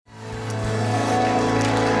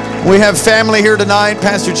We have family here tonight,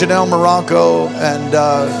 Pastor Janelle Morocco and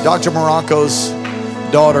Dr. Morocco's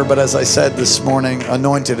daughter, but as I said this morning,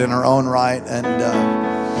 anointed in her own right, and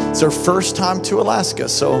it's her first time to Alaska,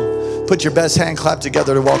 so put your best hand clap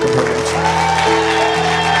together to welcome her.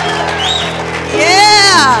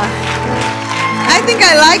 Yeah! I think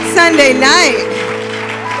I like Sunday night.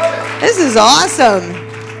 This is awesome.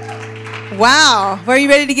 Wow. Are you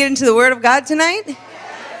ready to get into the Word of God tonight?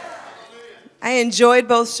 I enjoyed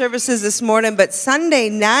both services this morning, but Sunday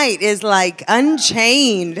night is like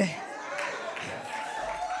unchained.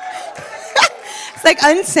 It's like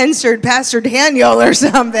uncensored Pastor Daniel or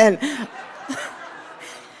something.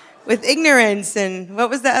 With ignorance and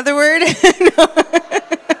what was the other word?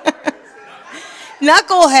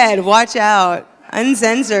 Knucklehead, watch out.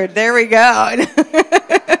 Uncensored, there we go.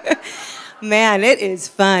 Man, it is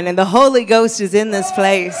fun, and the Holy Ghost is in this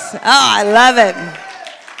place. Oh, I love it.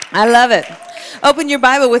 I love it. Open your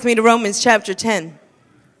Bible with me to Romans chapter 10.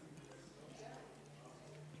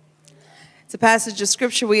 It's a passage of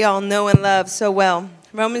scripture we all know and love so well.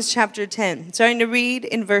 Romans chapter 10, starting to read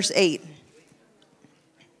in verse 8.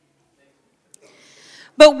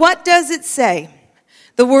 But what does it say?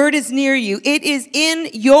 The word is near you. It is in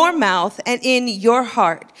your mouth and in your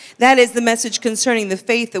heart. That is the message concerning the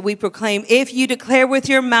faith that we proclaim. If you declare with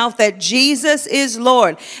your mouth that Jesus is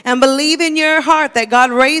Lord and believe in your heart that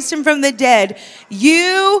God raised him from the dead,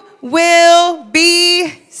 you will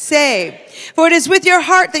be saved. For it is with your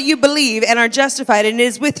heart that you believe and are justified, and it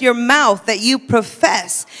is with your mouth that you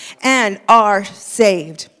profess and are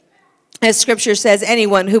saved. As scripture says,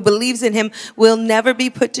 anyone who believes in him will never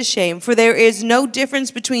be put to shame. For there is no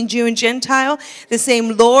difference between Jew and Gentile. The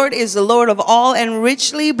same Lord is the Lord of all and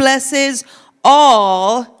richly blesses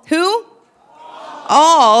all. Who?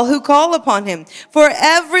 All who call upon him. For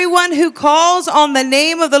everyone who calls on the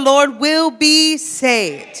name of the Lord will be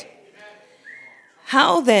saved.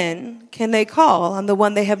 How then can they call on the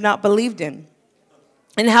one they have not believed in?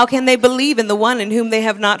 And how can they believe in the one in whom they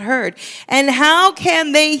have not heard? And how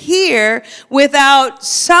can they hear without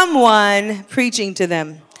someone preaching to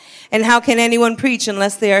them? And how can anyone preach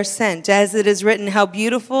unless they are sent? As it is written, how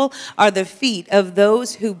beautiful are the feet of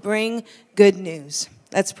those who bring good news.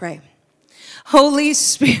 Let's pray. Holy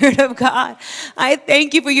Spirit of God, I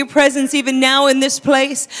thank you for your presence even now in this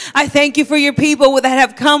place. I thank you for your people that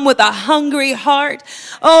have come with a hungry heart.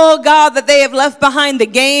 Oh God, that they have left behind the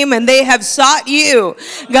game and they have sought you.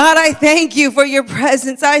 God, I thank you for your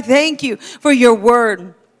presence. I thank you for your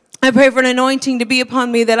word. I pray for an anointing to be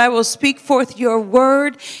upon me that I will speak forth your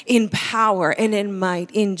word in power and in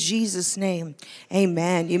might. In Jesus' name,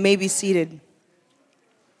 amen. You may be seated.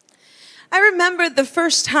 I remember the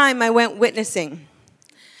first time I went witnessing.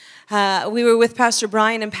 We were with Pastor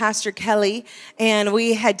Brian and Pastor Kelly, and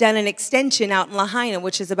we had done an extension out in Lahaina,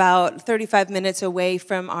 which is about 35 minutes away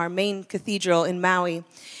from our main cathedral in Maui.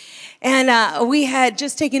 And we had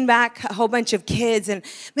just taken back a whole bunch of kids, and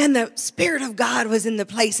man, the Spirit of God was in the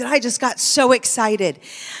place, and I just got so excited.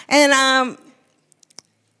 And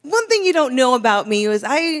one thing you don't know about me is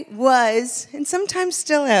I was, and sometimes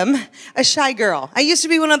still am, a shy girl. I used to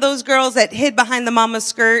be one of those girls that hid behind the mama's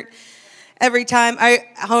skirt every time.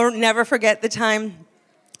 I'll never forget the time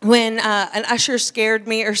when an usher scared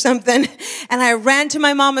me or something, and I ran to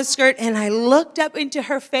my mama's skirt, and I looked up into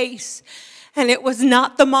her face, and it was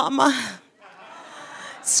not the mama.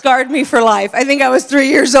 Scarred me for life. I think I was 3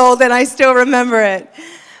 years old, and I still remember it.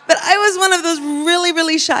 But I was one of those really,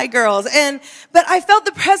 really shy girls. But I felt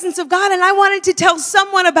the presence of God, and I wanted to tell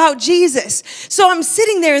someone about Jesus. So I'm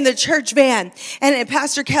sitting there in the church van, and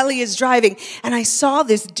Pastor Kelly is driving, and I saw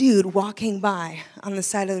this dude walking by on the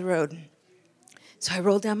side of the road. So I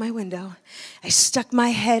rolled down my window. I stuck my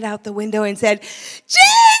head out the window and said, Jesus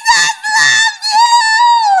loves you!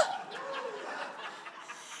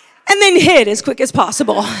 And then hid as quick as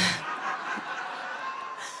possible.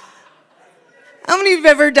 How many of you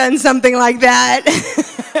have ever done something like that?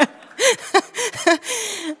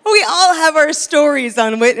 We all have our stories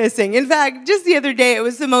on witnessing. In fact, just the other day, it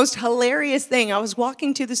was the most hilarious thing. I was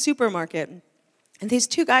walking to the supermarket, and these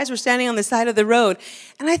two guys were standing on the side of the road,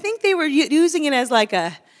 and I think they were using it as like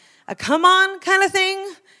a come on kind of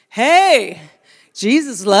thing. Hey,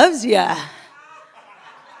 Jesus loves ya.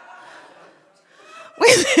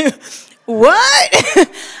 What?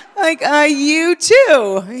 Like, you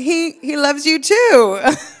too. He loves you too.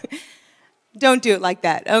 Don't do it like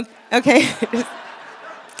that, okay?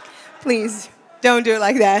 Please, don't do it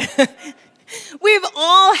like that. We've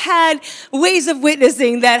all had ways of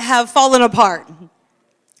witnessing that have fallen apart.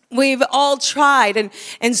 We've all tried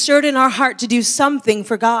and stirred in our heart to do something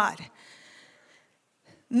for God.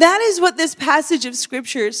 That is what this passage of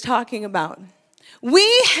scripture is talking about. We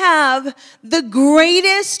have the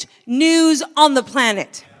greatest news on the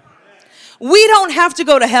planet. We don't have to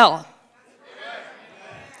go to hell.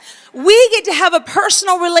 We get to have a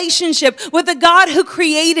personal relationship with the God who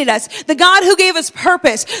created us, the God who gave us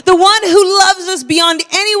purpose, the one who loves us beyond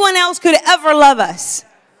anyone else could ever love us.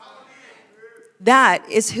 That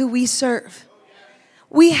is who we serve.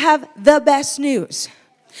 We have the best news.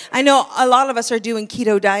 I know a lot of us are doing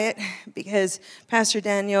keto diet because Pastor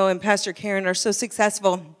Daniel and Pastor Karen are so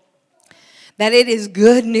successful that it is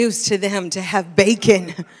good news to them to have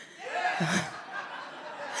bacon.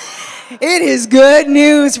 It is good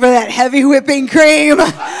news for that heavy whipping cream.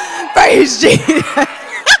 Praise Jesus.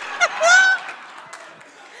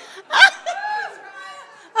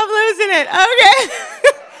 I'm losing it. Okay.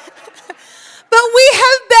 But we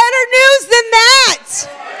have better news than that.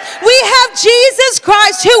 We have Jesus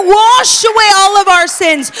Christ who washed away all of our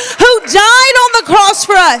sins, who died on the cross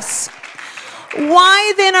for us.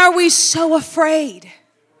 Why then are we so afraid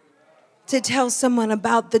to tell someone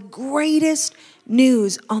about the greatest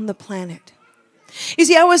news on the planet? You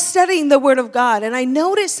see, I was studying the Word of God, and I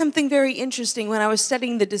noticed something very interesting when I was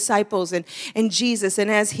studying the disciples and Jesus, and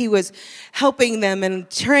as he was helping them and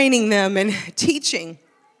training them and teaching.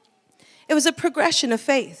 It was a progression of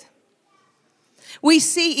faith. We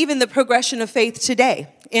see even the progression of faith today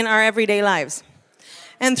in our everyday lives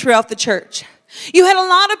and throughout the church. You had a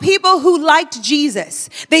lot of people who liked Jesus.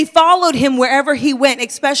 They followed him wherever he went,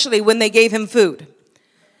 especially when they gave him food.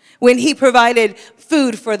 When he provided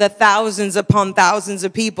food for the thousands upon thousands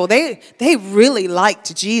of people, they really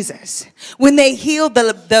liked Jesus. When they healed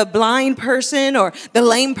the blind person or the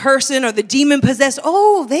lame person or the demon-possessed,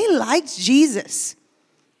 oh, they liked Jesus.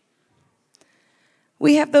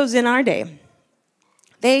 We have those in our day.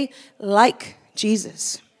 They like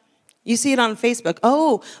Jesus. You see it on Facebook.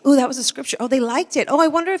 Oh, that was a scripture. Oh, they liked it. Oh, I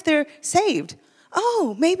wonder if they're saved.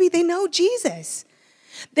 Oh, maybe they know Jesus.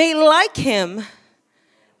 They like him,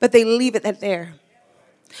 but they leave it at there.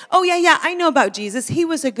 Oh, yeah, I know about Jesus. He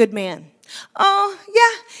was a good man. Oh,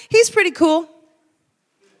 yeah, he's pretty cool.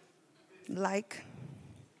 Like.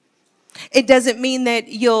 It doesn't mean that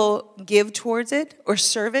you'll give towards it or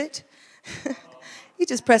serve it. You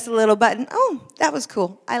just press a little button. Oh, that was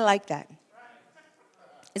cool. I like that.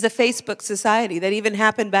 It's a Facebook society that even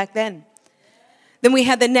happened back then. Then we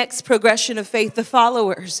had the next progression of faith, the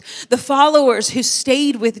followers who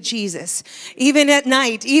stayed with Jesus, even at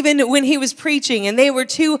night, even when he was preaching and they were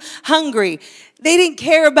too hungry. They didn't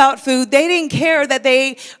care about food. They didn't care that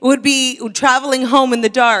they would be traveling home in the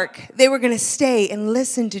dark. They were going to stay and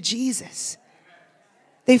listen to Jesus.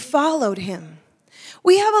 They followed him.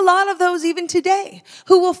 We have a lot of those even today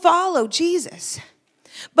who will follow Jesus.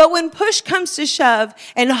 But when push comes to shove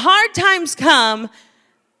and hard times come,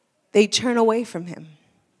 they turn away from him.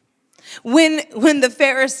 When the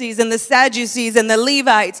Pharisees and the Sadducees and the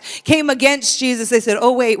Levites came against Jesus, they said,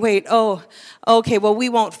 oh, wait, oh, okay, well, we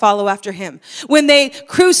won't follow after him. When they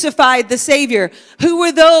crucified the Savior, who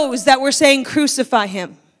were those that were saying crucify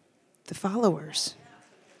him? The followers.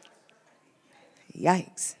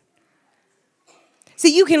 Yikes.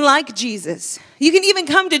 See, you can like Jesus. You can even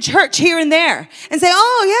come to church here and there and say,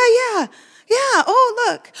 oh, yeah. Oh,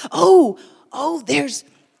 look. Oh, there's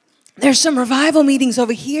some revival meetings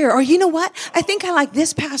over here. Or you know what? I think I like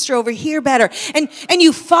this pastor over here better. And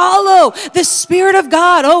you follow the Spirit of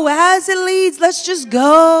God. Oh, as it leads, let's just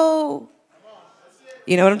go.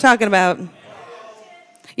 You know what I'm talking about?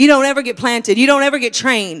 You don't ever get planted. You don't ever get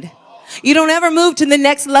trained. You don't ever move to the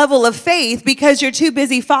next level of faith because you're too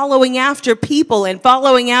busy following after people and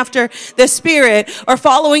following after the Spirit or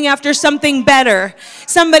following after something better.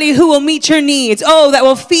 Somebody who will meet your needs. Oh, that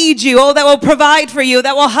will feed you. Oh, that will provide for you.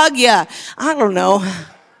 That will hug you. I don't know.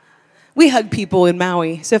 We hug people in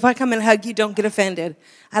Maui. So if I come and hug you, don't get offended.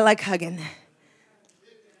 I like hugging.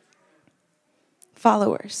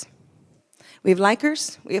 Followers. We have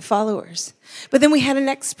likers, we have followers. But then we had a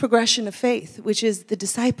next progression of faith, which is the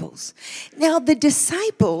disciples. Now, the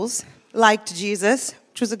disciples liked Jesus,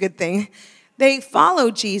 which was a good thing. They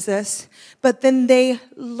followed Jesus, but then they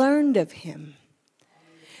learned of him.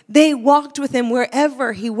 They walked with him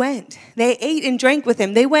wherever he went. They ate and drank with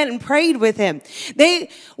him. They went and prayed with him.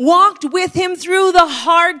 They walked with him through the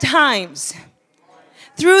hard times,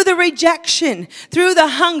 through the rejection, through the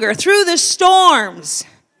hunger, through the storms.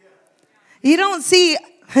 You don't see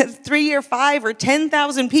 3 or 5 or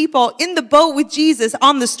 10,000 people in the boat with Jesus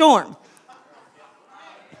on the storm.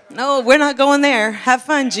 No, we're not going there. Have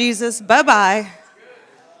fun, Jesus. Bye-bye.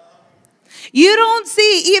 You don't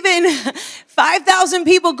see even 5,000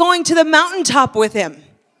 people going to the mountaintop with him.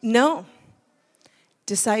 No.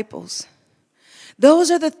 disciples.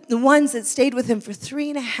 Those are the ones that stayed with him for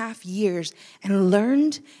 3.5 years and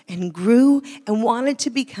learned and grew and wanted to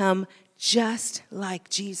become just like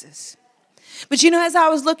Jesus. But you know, as I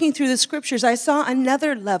was looking through the scriptures, I saw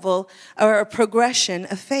another level or a progression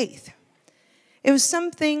of faith. It was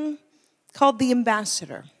something called the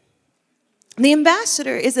ambassador. The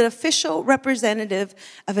ambassador is an official representative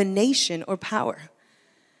of a nation or power.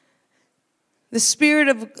 The Spirit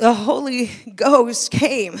of the Holy Ghost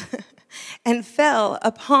came and fell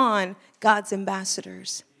upon God's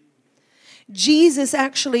ambassadors. Jesus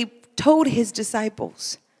actually told his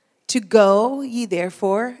disciples to go ye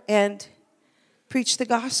therefore and preach the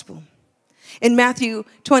gospel. In Matthew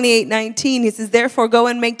 28:19, he says, therefore go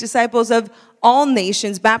and make disciples of all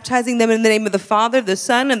nations, baptizing them in the name of the Father, the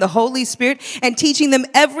Son, and the Holy Spirit, and teaching them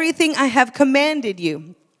everything I have commanded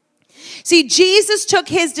you. See, Jesus took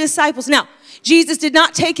his disciples. Now, Jesus did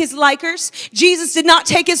not take his likers. Jesus did not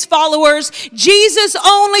take his followers. Jesus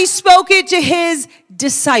only spoke it to his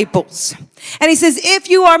disciples. And he says, if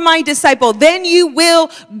you are my disciple, then you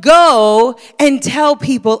will go and tell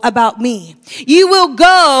people about me. You will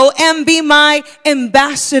go and be my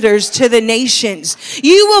ambassadors to the nations.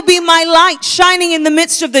 You will be my light shining in the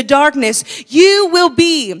midst of the darkness. You will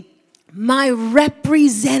be my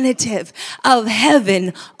representative of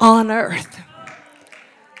heaven on earth.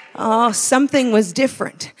 Oh, something was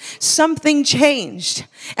different. Something changed.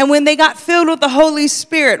 And when they got filled with the Holy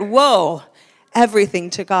Spirit, whoa, everything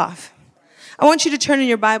took off. I want you to turn in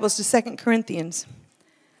your Bibles to 2 Corinthians.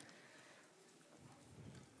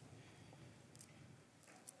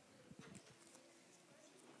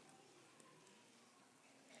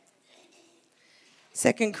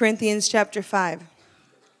 Second Corinthians chapter 5.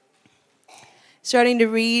 Starting to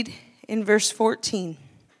read in verse 14.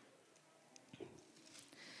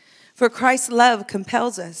 For Christ's love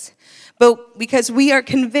compels us, but because we are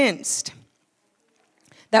convinced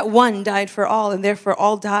that one died for all, and therefore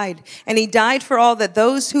all died. And he died for all, that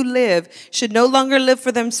those who live should no longer live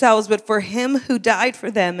for themselves, but for him who died for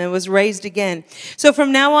them and was raised again. So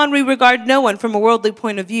from now on, we regard no one from a worldly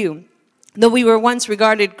point of view. Though we were once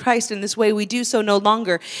regarded Christ in this way, we do so no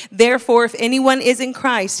longer. Therefore, if anyone is in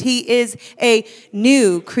Christ, he is a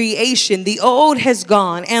new creation. The old has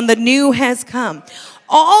gone and the new has come.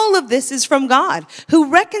 All of this is from God, who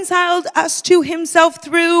reconciled us to himself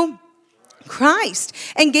through Christ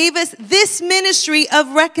and gave us this ministry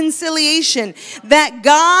of reconciliation, that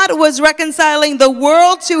God was reconciling the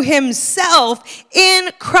world to himself in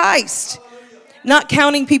Christ, not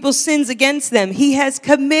counting people's sins against them. He has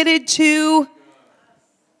committed to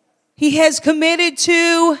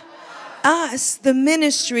us the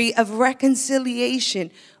ministry of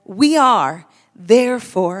reconciliation. We are,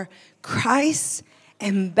 therefore, Christ's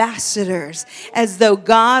ambassadors, as though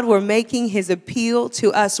God were making his appeal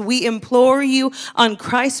to us. We implore you on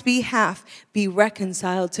Christ's behalf, be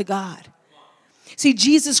reconciled to God. See,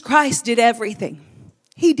 Jesus Christ did everything.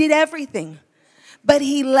 He did everything. But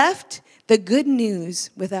he left the good news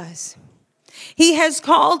with us. He has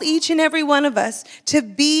called each and every one of us to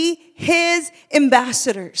be his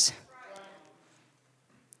ambassadors.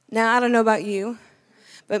 Now, I don't know about you,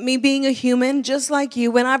 but me being a human, just like you,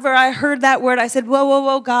 whenever I heard that word, I said, whoa, whoa,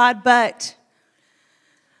 whoa, God, but,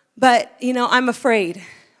 I'm afraid.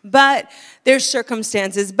 But there's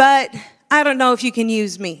circumstances. But I don't know if you can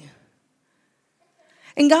use me.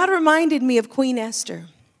 And God reminded me of Queen Esther.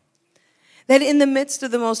 That in the midst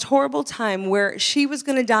of the most horrible time where she was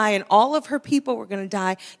going to die and all of her people were going to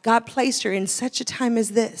die, God placed her in such a time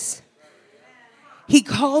as this. He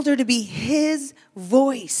called her to be his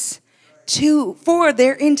voice for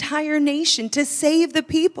their entire nation, to save the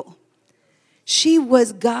people. She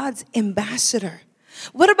was God's ambassador.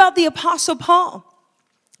 What about the Apostle Paul?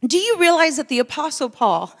 Do you realize that the Apostle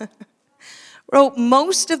Paul wrote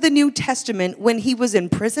most of the New Testament when he was in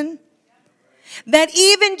prison? That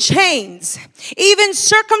even chains, even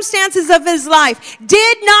circumstances of his life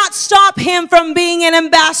did not stop him from being an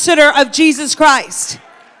ambassador of Jesus Christ.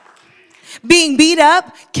 Being beat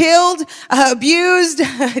up, killed, abused,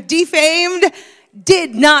 defamed,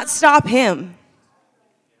 did not stop him.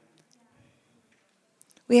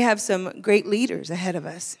 We have some great leaders ahead of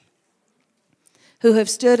us who have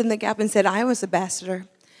stood in the gap and said, I was ambassador,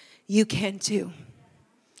 you can too.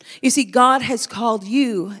 You see, God has called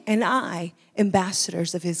you and I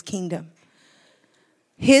ambassadors of his kingdom.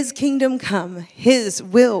 His kingdom come, his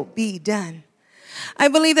will be done. I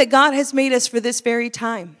believe that God has made us for this very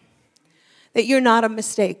time. That you're not a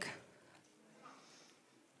mistake.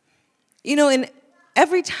 And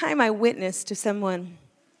every time I witness to someone,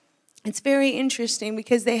 it's very interesting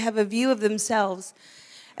because they have a view of themselves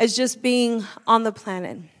as just being on the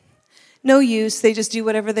planet. No use. They just do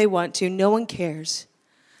whatever they want to. No one cares.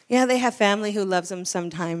 Yeah, they have family who loves them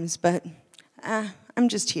sometimes, but I'm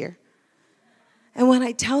just here. And when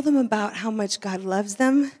I tell them about how much God loves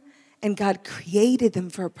them and God created them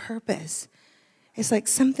for a purpose, it's like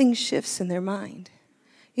something shifts in their mind.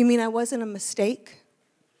 You mean I wasn't a mistake?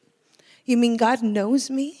 You mean God knows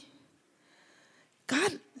me?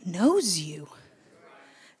 God knows you.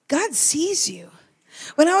 God sees you.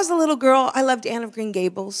 When I was a little girl, I loved Anne of Green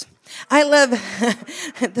Gables. I love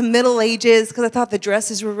the Middle Ages because I thought the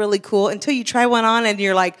dresses were really cool until you try one on and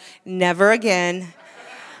you're like, never again.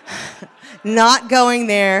 Not going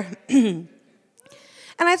there. And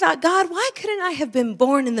I thought, God, why couldn't I have been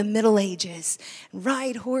born in the Middle Ages,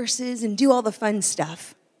 ride horses and do all the fun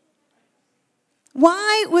stuff?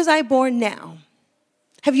 Why was I born now?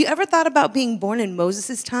 Have you ever thought about being born in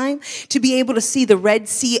Moses' time? To be able to see the Red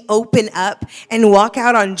Sea open up and walk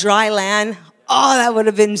out on dry land? Oh, that would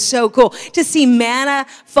have been so cool. To see manna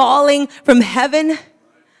falling from heaven?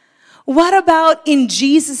 What about in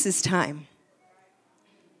Jesus' time?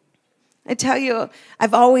 I tell you,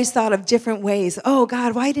 I've always thought of different ways. Oh,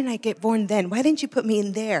 God, why didn't I get born then? Why didn't you put me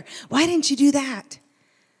in there? Why didn't you do that?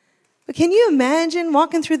 But can you imagine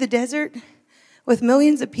walking through the desert with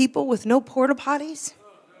millions of people with no porta potties?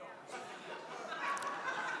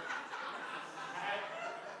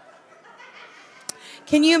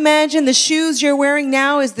 Can you imagine the shoes you're wearing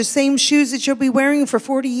now is the same shoes that you'll be wearing for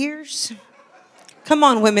 40 years? Come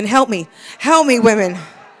on, women, help me. Help me, women.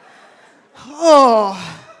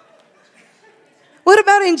 Oh. What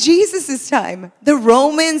about in Jesus' time? The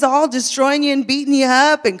Romans all destroying you and beating you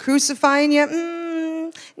up and crucifying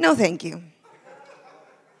you? No, thank you.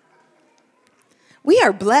 We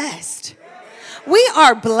are blessed. We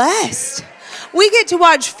are blessed. We get to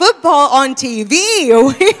watch football on TV.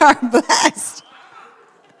 We are blessed.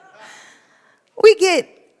 We get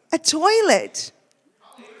a toilet.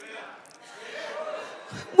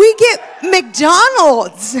 We get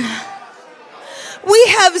McDonald's. We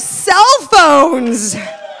have cell phones.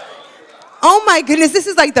 Oh my goodness, this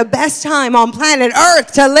is like the best time on planet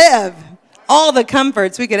Earth to live. All the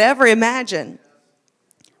comforts we could ever imagine.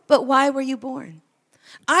 But why were you born?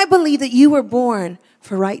 I believe that you were born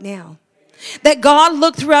for right now. That God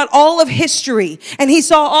looked throughout all of history and he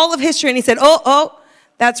saw all of history and he said, oh,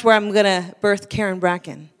 that's where I'm going to birth Karen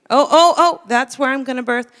Bracken. Oh, that's where I'm going to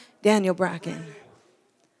birth Daniel Bracken.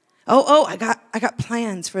 Oh, I got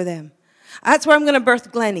plans for them. That's where I'm going to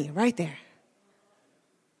birth Glennie, right there.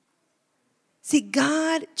 See,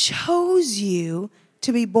 God chose you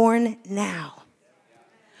to be born now.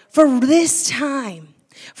 For this time,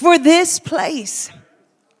 for this place,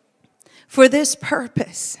 for this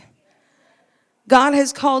purpose. God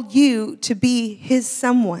has called you to be his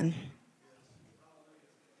someone.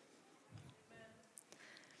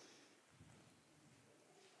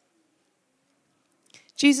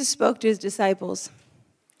 Jesus spoke to his disciples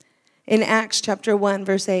in Acts chapter 1,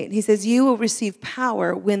 verse 8. He says, you will receive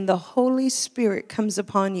power when the Holy Spirit comes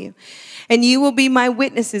upon you. And you will be my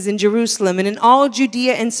witnesses in Jerusalem and in all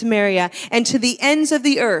Judea and Samaria and to the ends of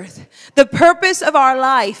the earth. The purpose of our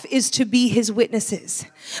life is to be his witnesses.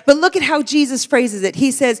 But look at how Jesus phrases it.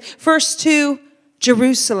 He says, first to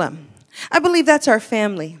Jerusalem. I believe that's our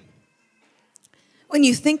family. When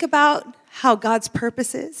you think about how God's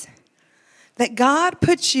purpose is, that God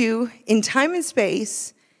puts you in time and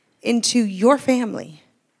space into your family.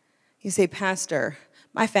 You say, Pastor,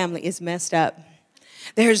 my family is messed up.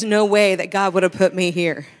 There's no way that God would have put me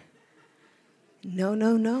here.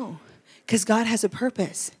 No. Because God has a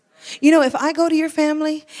purpose. You know, if I go to your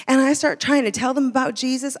family and I start trying to tell them about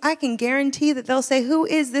Jesus, I can guarantee that they'll say, who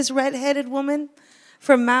is this redheaded woman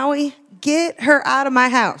from Maui? Get her out of my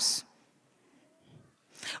house.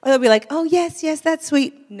 Or they'll be like, oh, yes, that's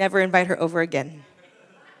sweet. Never invite her over again.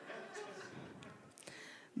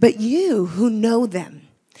 But you who know them,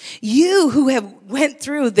 you who have went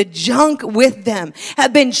through the junk with them,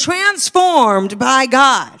 have been transformed by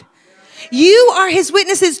God. You are his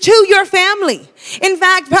witnesses to your family. In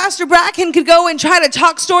fact, Pastor Bracken could go and try to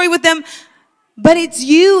talk story with them, but it's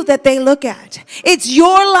you that they look at. It's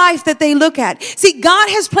your life that they look at. See, God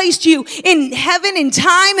has placed you in heaven, in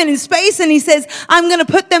time, and in space, and he says, I'm going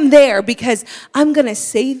to put them there because I'm going to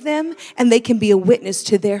save them, and they can be a witness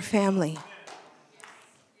to their family.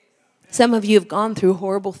 Some of you have gone through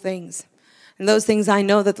horrible things, and those things I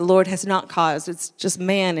know that the Lord has not caused. It's just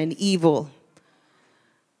man and evil.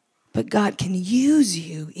 But God can use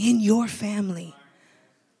you in your family.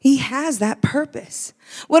 He has that purpose.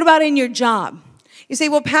 What about in your job? You say,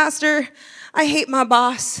 well, Pastor, I hate my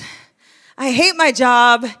boss. I hate my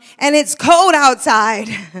job and it's cold outside.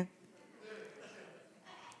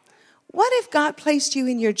 What if God placed you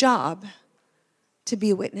in your job to be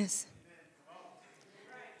a witness?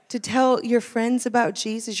 To tell your friends about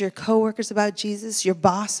Jesus, your coworkers about Jesus, your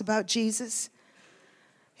boss about Jesus?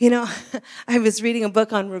 You know, I was reading a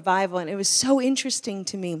book on revival, and it was so interesting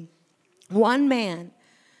to me. One man,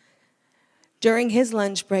 during his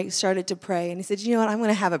lunch break, started to pray, and he said, you know what, I'm going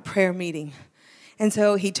to have a prayer meeting. And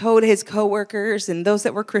so he told his coworkers and those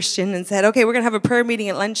that were Christian and said, okay, we're going to have a prayer meeting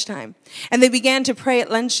at lunchtime. And they began to pray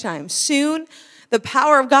at lunchtime. Soon, the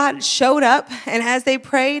power of God showed up, and as they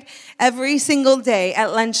prayed every single day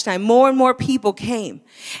at lunchtime, more and more people came.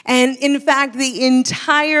 And in fact, the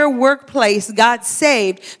entire workplace got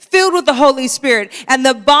saved, filled with the Holy Spirit, and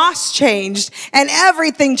the boss changed, and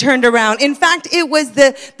everything turned around. In fact, it was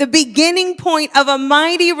the beginning point of a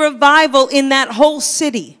mighty revival in that whole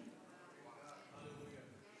city.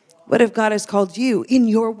 What if God has called you in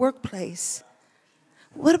your workplace?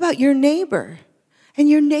 What about your neighbor and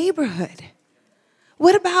your neighborhood?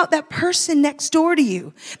 What about that person next door to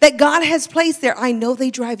you that God has placed there? I know they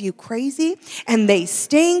drive you crazy and they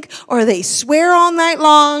stink or they swear all night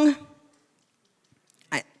long.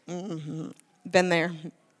 Been there.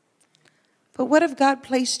 But what if God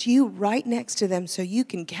placed you right next to them so you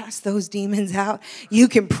can cast those demons out? You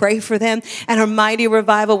can pray for them, and a mighty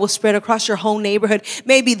revival will spread across your whole neighborhood.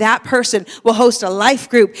 Maybe that person will host a life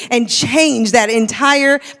group and change that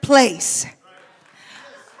entire place.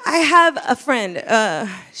 I have a friend.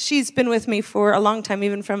 She's been with me for a long time,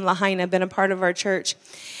 even from Lahaina, been a part of our church.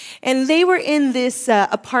 And they were in this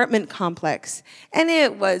apartment complex. And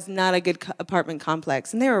it was not a good apartment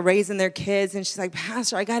complex. And they were raising their kids. And she's like,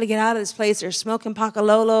 Pastor, I got to get out of this place. They're smoking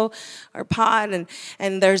pakalolo or pot.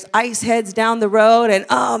 And there's ice heads down the road. And,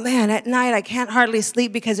 oh, man, at night I can't hardly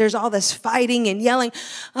sleep because there's all this fighting and yelling.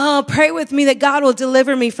 Oh, pray with me that God will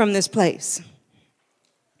deliver me from this place.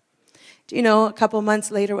 Do you know a couple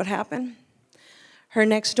months later what happened? Her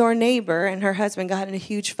next door neighbor and her husband got in a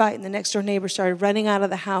huge fight, and the next door neighbor started running out of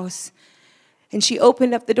the house. And she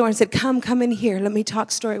opened up the door and said, come in here. Let me talk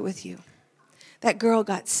story with you. That girl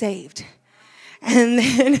got saved. And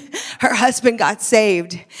then her husband got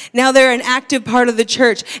saved. Now they're an active part of the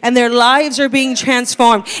church, and their lives are being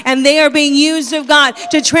transformed. And they are being used of God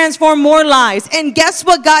to transform more lives. And guess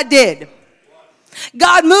what God did?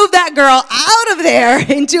 God moved that girl out of there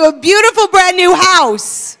into a beautiful brand new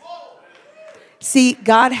house. See,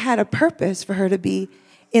 God had a purpose for her to be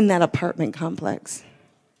in that apartment complex.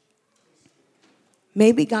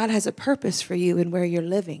 Maybe God has a purpose for you in where you're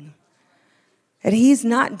living. And he's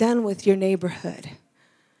not done with your neighborhood.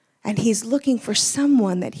 And he's looking for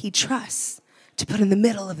someone that he trusts to put in the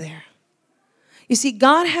middle of there. You see,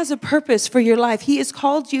 God has a purpose for your life. He has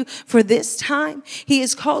called you for this time. He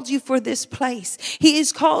has called you for this place. He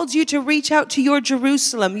has called you to reach out to your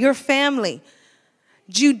Jerusalem, your family.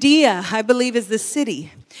 Judea, I believe, is the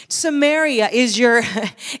city. Samaria is your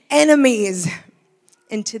enemies.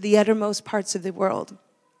 And to the uttermost parts of the world.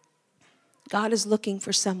 God is looking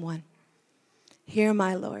for someone. Here am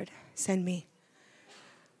I, Lord. Send me.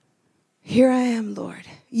 Here I am, Lord.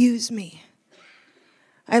 Use me.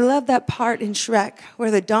 I love that part in Shrek where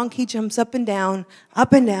the donkey jumps up and down,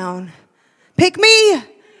 up and down. Pick me.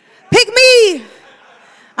 Pick me.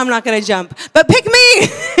 I'm not going to jump, but pick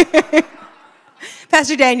me.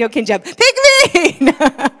 Pastor Daniel can jump. Pick me.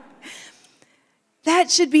 That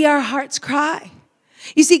should be our heart's cry.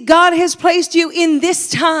 You see, God has placed you in this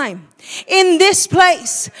time, in this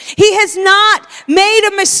place. He has not made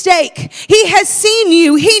a mistake. He has seen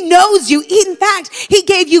you. He knows you. In fact, he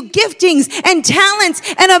gave you giftings and talents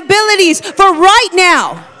and abilities for right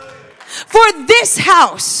now, for this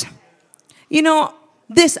house. You know,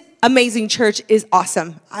 this amazing church is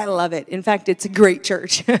awesome. I love it. In fact, it's a great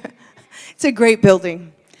church. It's a great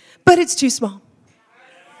building, but it's too small.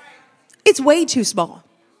 It's way too small.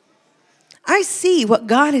 I see what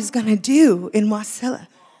God is going to do in Wasilla.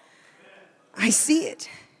 I see it.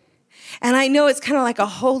 And I know it's kind of like a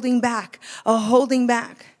holding back.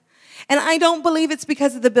 And I don't believe it's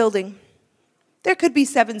because of the building. There could be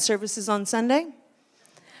 7 services on Sunday.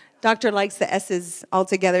 Doctor likes the S's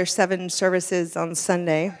altogether, 7 services on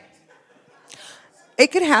Sunday. It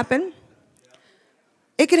could happen.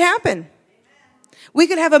 It could happen. We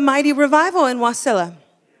could have a mighty revival in Wasilla.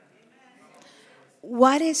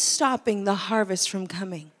 What is stopping the harvest from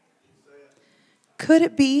coming? Could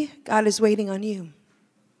it be God is waiting on you?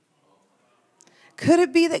 Could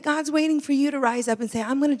it be that God's waiting for you to rise up and say,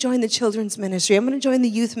 I'm going to join the children's ministry. I'm going to join the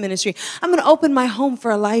youth ministry. I'm going to open my home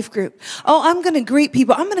for a life group. Oh, I'm going to greet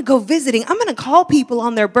people. I'm going to go visiting. I'm going to call people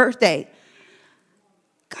on their birthday.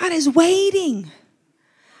 God is waiting.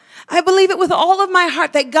 I believe it with all of my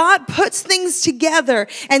heart that God puts things together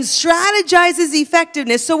and strategizes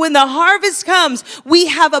effectiveness so when the harvest comes, we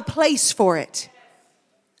have a place for it.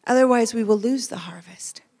 Otherwise, we will lose the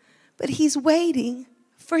harvest. But he's waiting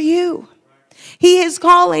for you. He is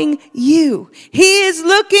calling you. He is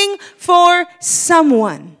looking for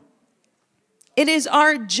someone. It is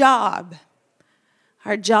our job.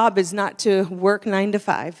 Our job is not to work 9 to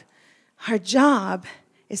 5. Our job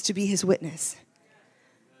is to be his witness.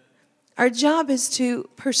 Our job is to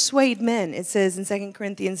persuade men, it says in 2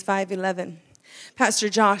 Corinthians 5:11. Pastor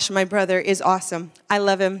Josh, my brother, is awesome. I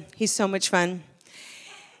love him. He's so much fun.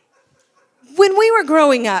 When we were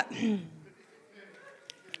growing up,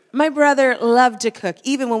 my brother loved to cook,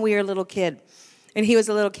 even when we were a little kid. And he was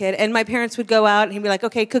a little kid. And my parents would go out and he'd be like,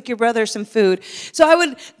 okay, cook your brother some food. So I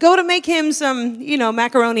would go to make him some,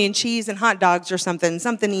 macaroni and cheese and hot dogs or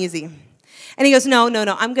something easy. And he goes, no,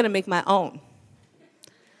 I'm going to make my own.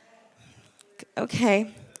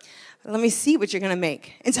 Okay, let me see what you're going to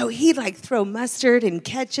make. And so he'd throw mustard and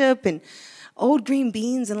ketchup and old green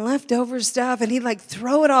beans and leftover stuff. And he'd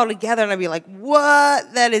throw it all together. And I'd be like,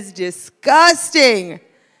 what? That is disgusting.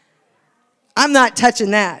 I'm not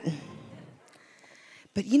touching that.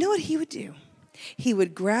 But you know what he would do? He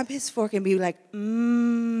would grab his fork and be like,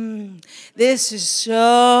 this is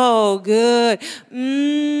so good.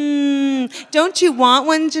 Don't you want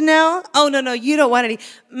one, Janelle? Oh, no, you don't want any.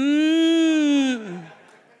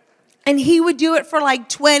 And he would do it for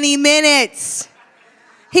 20 minutes.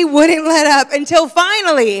 He wouldn't let up until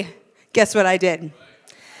finally, guess what I did?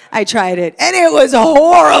 I tried it, and it was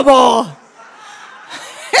horrible.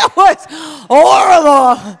 It was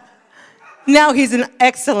horrible. Now he's an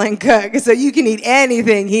excellent cook, so you can eat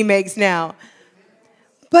anything he makes now.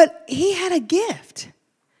 But he had a gift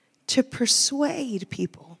to persuade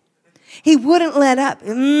people. He wouldn't let up.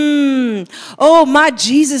 Oh, my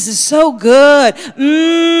Jesus is so good.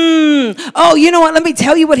 Oh, you know what? Let me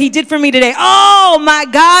tell you what he did for me today. Oh, my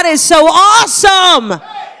God is so awesome.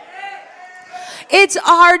 It's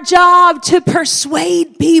our job to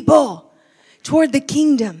persuade people toward the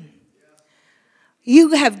kingdom.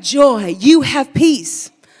 You have joy. You have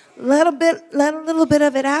peace. Let a little bit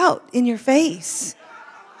of it out in your face.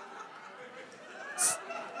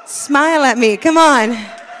 Smile at me. Come on.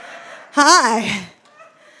 Hi.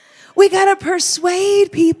 We got to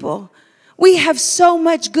persuade people. We have so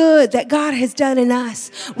much good that God has done in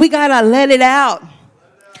us. We got to let it out.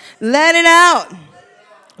 Let it out.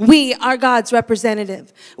 We are God's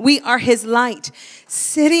representative. We are his light,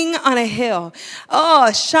 sitting on a hill,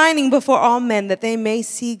 shining before all men that they may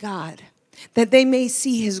see God, that they may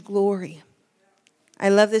see his glory. I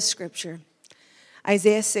love this scripture.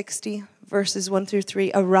 Isaiah 60, verses 1-3.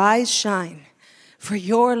 Arise, shine, for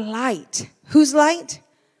your light. Whose light?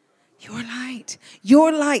 Your light.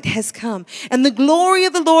 Your light has come, and the glory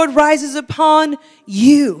of the Lord rises upon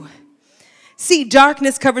you. See,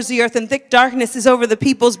 darkness covers the earth and thick darkness is over the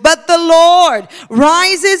peoples, but the Lord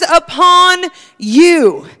rises upon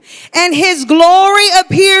you and his glory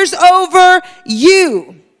appears over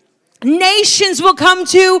you. Nations will come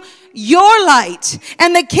to your light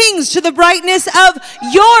and the kings to the brightness of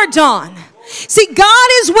your dawn. See, God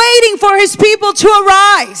is waiting for his people to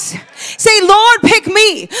arise. Say, Lord, pick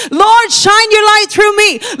me. Lord, shine your light through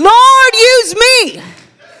me. Lord, use me.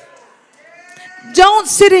 Don't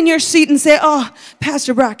sit in your seat and say, oh,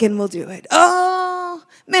 Pastor Bracken will do it. Oh,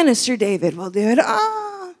 Minister David will do it.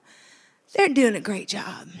 Oh, they're doing a great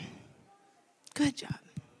job. Good job.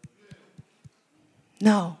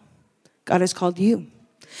 No, God has called you.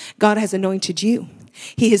 God has anointed you.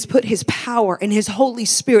 He has put his power and his Holy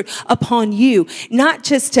Spirit upon you, not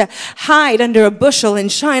just to hide under a bushel and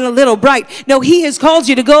shine a little bright. No, he has called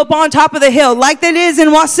you to go up on top of the hill like that is in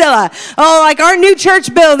Wasilla. Oh, like our new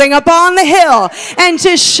church building up on the hill, and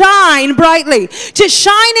to shine brightly, to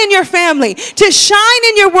shine in your family, to shine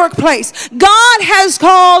in your workplace. God has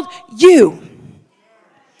called you.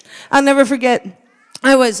 I'll never forget.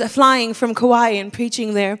 I was flying from Kauai and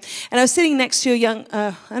preaching there, and I was sitting next to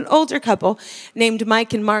an older couple named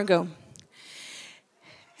Mike and Margot.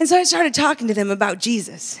 And so I started talking to them about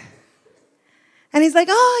Jesus. And he's like,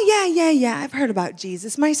 oh, yeah, I've heard about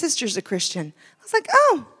Jesus. My sister's a Christian. I was like,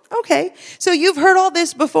 oh, okay. So you've heard all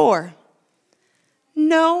this before?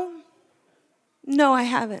 No, I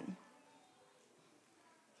haven't.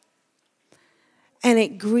 And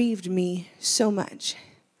it grieved me so much.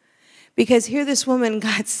 Because here this woman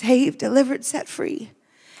got saved, delivered, set free.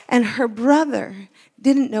 And her brother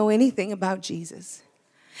didn't know anything about Jesus.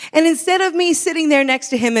 And instead of me sitting there next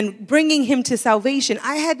to him and bringing him to salvation,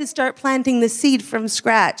 I had to start planting the seed from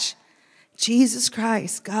scratch. Jesus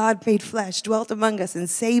Christ, God made flesh, dwelt among us and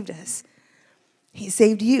saved us. He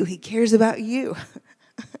saved you. He cares about you.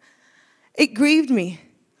 It grieved me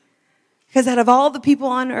because out of all the people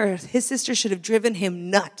on earth, his sister should have driven him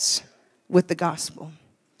nuts with the gospel.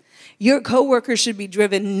 Your coworkers should be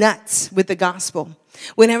driven nuts with the gospel.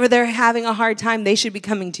 Whenever they're having a hard time, they should be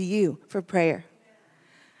coming to you for prayer.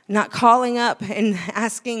 Not calling up and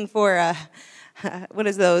asking for what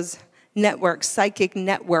is those networks, psychic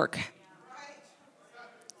network.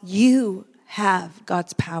 You have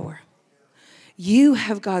God's power. You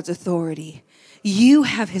have God's authority. You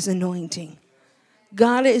have his anointing.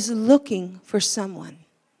 God is looking for someone.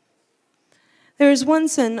 There was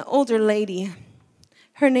once an older lady.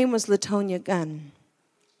 Her name was Latonia Gunn.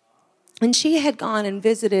 And she had gone and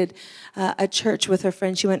visited a church with her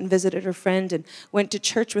friend. She went and visited her friend and went to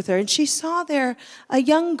church with her. And she saw there a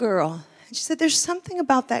young girl. And she said, there's something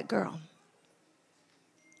about that girl.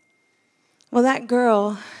 Well, that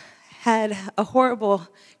girl had a horrible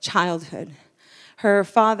childhood. Her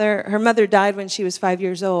mother died when she was 5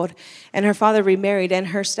 years old, and her father remarried, and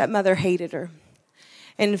her stepmother hated her.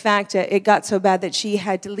 In fact, it got so bad that she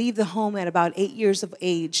had to leave the home at about 8 years of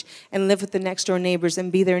age and live with the next door neighbors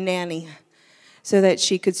and be their nanny so that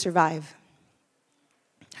she could survive.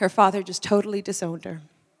 Her father just totally disowned her.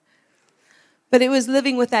 But it was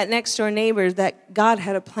living with that next door neighbor that God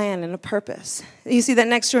had a plan and a purpose. You see, that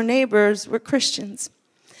next door neighbors were Christians.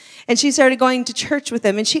 And she started going to church with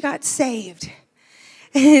them, and she got saved.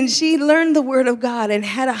 And she learned the word of God and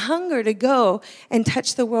had a hunger to go and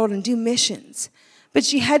touch the world and do missions. But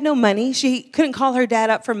she had no money. She couldn't call her dad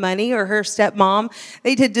up for money or her stepmom.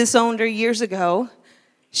 They had disowned her years ago.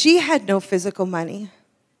 She had no physical money.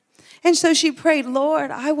 And so she prayed,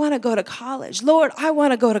 Lord, I want to go to college. Lord, I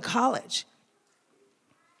want to go to college.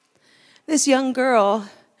 This young girl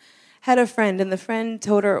had a friend, and the friend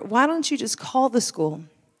told her, why don't you just call the school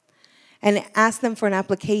and ask them for an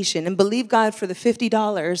application and believe God for the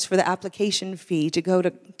 $50 for the application fee to go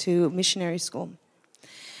to missionary school.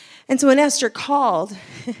 And so when Esther called,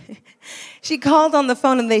 she called on the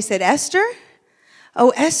phone and they said, Esther?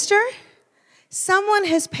 Oh, Esther, someone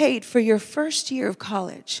has paid for your first year of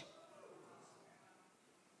college.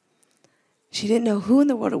 She didn't know who in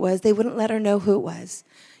the world it was. They wouldn't let her know who it was.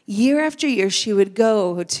 Year after year, she would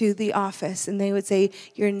go to the office and they would say,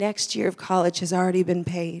 your next year of college has already been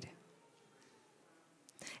paid.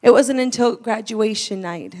 It wasn't until graduation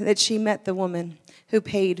night that she met the woman who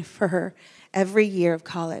paid for her every year of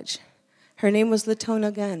college. Her name was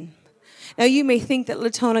Latonia Gunn. Now, you may think that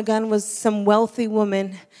Latonia Gunn was some wealthy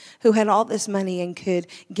woman who had all this money and could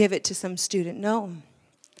give it to some student. No.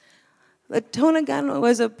 Latonia Gunn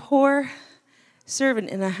was a poor servant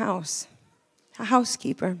in a house, a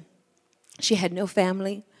housekeeper. She had no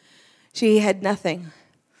family. She had nothing.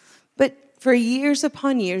 But for years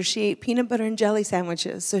upon years, she ate peanut butter and jelly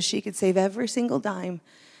sandwiches so she could save every single dime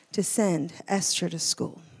to send Esther to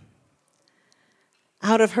school.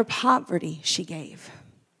 Out of her poverty, she gave.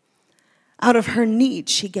 Out of her need,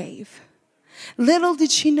 she gave. Little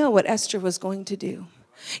did she know what Esther was going to do.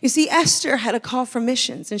 You see, Esther had a call for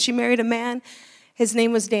missions, and she married a man. His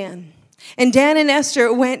name was Dan. And Dan and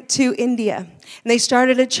Esther went to India, and they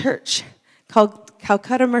started a church called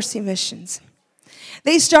Calcutta Mercy Missions.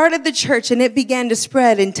 They started the church, and it began to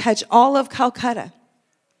spread and touch all of Calcutta.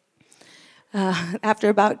 After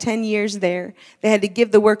about 10 years there, they had to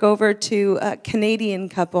give the work over to a Canadian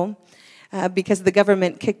couple because the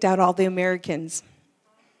government kicked out all the Americans.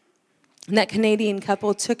 And that Canadian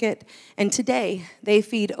couple took it, and today they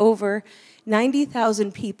feed over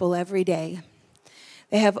 90,000 people every day.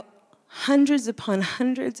 They have hundreds upon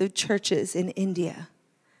hundreds of churches in India.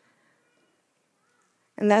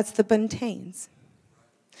 And that's the Buntains.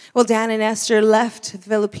 Well, Dan and Esther left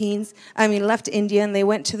India, and they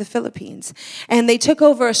went to the Philippines. And they took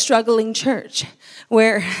over a struggling church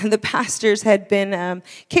where the pastors had been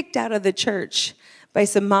kicked out of the church by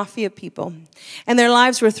some mafia people. And their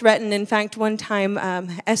lives were threatened. In fact, one time,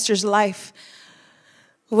 Esther's life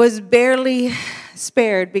was barely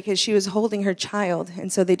spared because she was holding her child.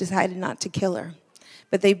 And so they decided not to kill her.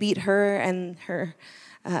 But they beat her and her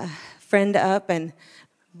friend up and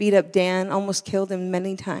beat up Dan, almost killed him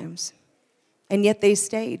many times. And yet they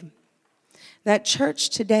stayed. That church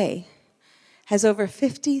today has over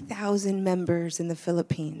 50,000 members in the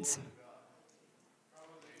Philippines.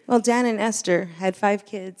 Well, Dan and Esther had 5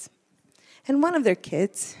 kids. And one of their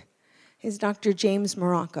kids is Dr. James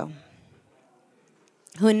Morocco,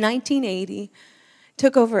 who in 1980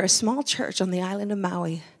 took over a small church on the island of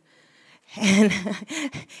Maui. And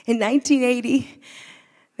in 1980,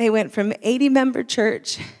 they went from 80-member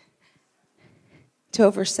church to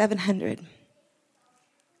over 700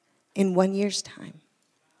 in 1 year's time.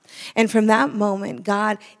 And from that moment,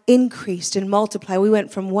 God increased and multiplied. We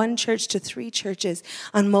went from one church to 3 churches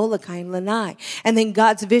on Molokai and Lanai. And then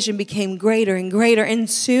God's vision became greater and greater. And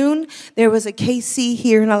soon there was a KC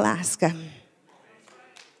here in Alaska.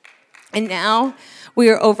 And now we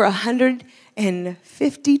are over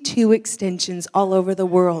 152 extensions all over the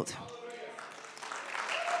world.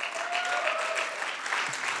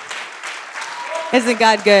 Isn't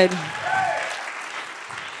God good?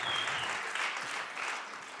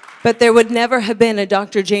 But there would never have been a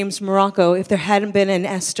Dr. James Morocco if there hadn't been an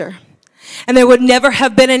Esther. And there would never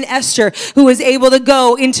have been an Esther who was able to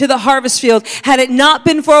go into the harvest field had it not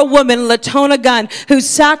been for a woman, Latona Gunn, who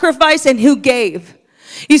sacrificed and who gave.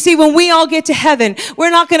 You see, when we all get to heaven,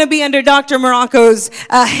 we're not going to be under Dr. Morocco's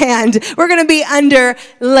hand. We're going to be under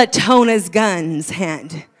Latona's Gunn's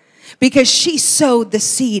hand. Because she sowed the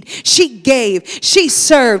seed, she gave, she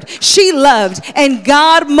served, she loved, and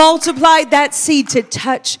God multiplied that seed to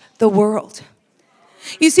touch the world.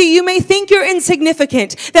 You see, you may think you're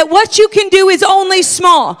insignificant, that what you can do is only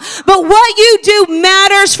small, but what you do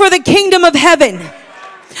matters for the kingdom of heaven.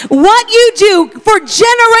 What you do for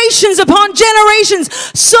generations upon generations,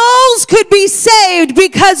 souls could be saved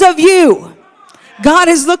because of you. God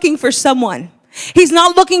is looking for someone. He's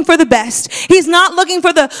not looking for the best. He's not looking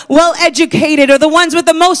for the well-educated or the ones with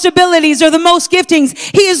the most abilities or the most giftings.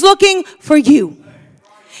 He is looking for you.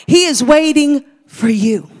 He is waiting for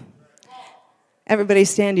you. Everybody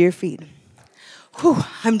stand to your feet. Whew,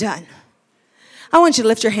 I'm done. I want you to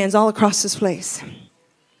lift your hands all across this place.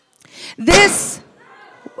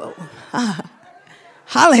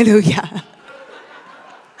 Hallelujah.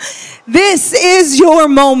 This is your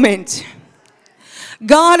moment.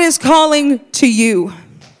 God is calling to you.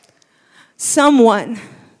 Someone.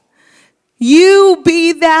 You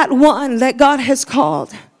be that one that God has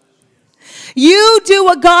called. You do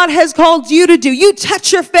what God has called you to do. You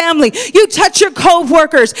touch your family. You touch your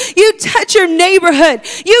co-workers. You touch your neighborhood.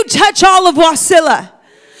 You touch all of Wasilla.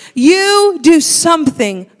 You do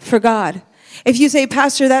something for God. If you say,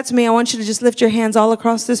 Pastor, that's me, I want you to just lift your hands all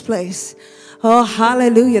across this place. Oh,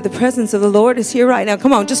 hallelujah. The presence of the Lord is here right now.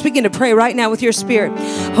 Come on, just begin to pray right now with your spirit.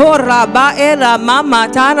 Oh,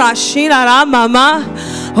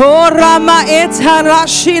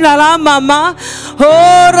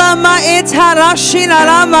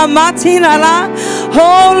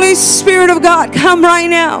 Holy Spirit of God, come right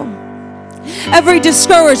now. Every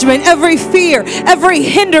discouragement, every fear, every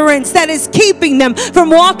hindrance that is keeping them from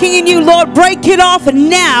walking in you, Lord, break it off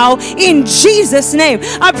now in Jesus' name.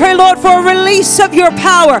 I pray, Lord, for a release of your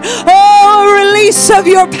power. Oh, release of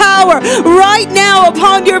your power right now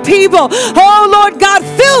upon your people. Oh, Lord God,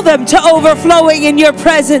 fill them to overflowing in your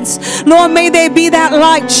presence. Lord, may they be that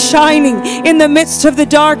light shining in the midst of the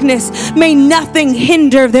darkness. May nothing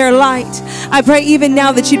hinder their light. I pray even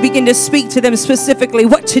now that you begin to speak to them specifically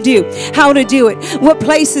what to do, how to do it, what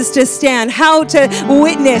places to stand, how to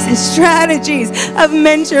witness, strategies of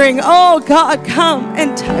mentoring. Oh God, come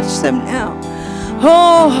and touch them now.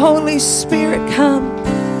 Oh, Holy Spirit, come.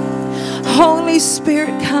 Holy Spirit,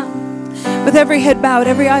 come. With every head bowed,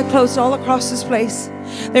 every eye closed all across this place.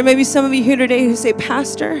 There may be some of you here today who say,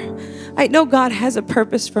 Pastor, I know God has a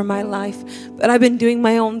purpose for my life, but I've been doing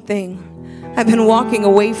my own thing. I've been walking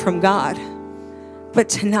away from God. But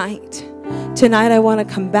tonight I want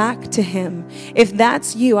to come back to him. If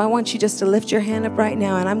that's you, I want you just to lift your hand up right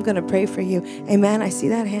now, and I'm going to pray for you. Amen. I see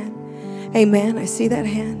that hand. Amen. I see that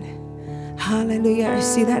hand. Hallelujah. I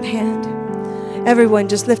see that hand. Everyone,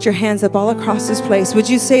 just lift your hands up all across this place. Would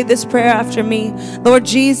you say this prayer after me? Lord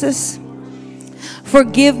Jesus,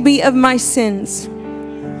 forgive me of my sins.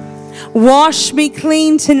 Wash me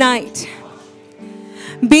clean tonight.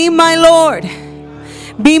 Be my Lord.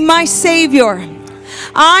 Be my Savior.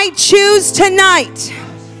 I choose tonight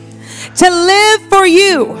to live for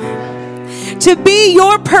you, to be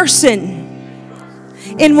your person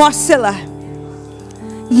in Wasilla.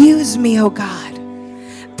 Use me, oh God.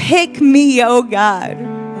 Pick me, oh God.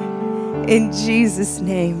 In Jesus'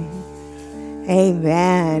 name,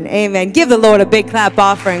 amen. Amen. Give the Lord a big clap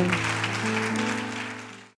offering.